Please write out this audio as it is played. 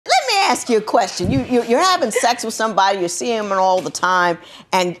ask you a question. You're having sex with somebody, you're seeing him all the time,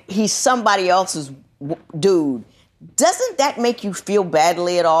 and he's somebody else's dude. Doesn't that make you feel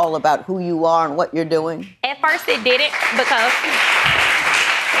badly at all about who you are and what you're doing? At first it didn't because...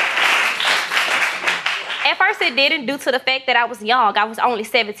 At first it didn't due to the fact that I was young. I was only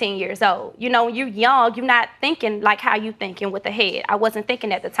 17 years old. You know, when you're young, you're not thinking like how you thinking with the head. I wasn't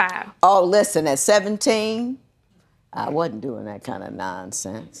thinking at the time. Oh, listen, at 17, I wasn't doing that kind of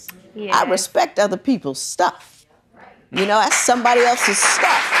nonsense. Yeah. I respect other people's stuff. You know, that's somebody else's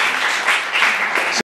stuff.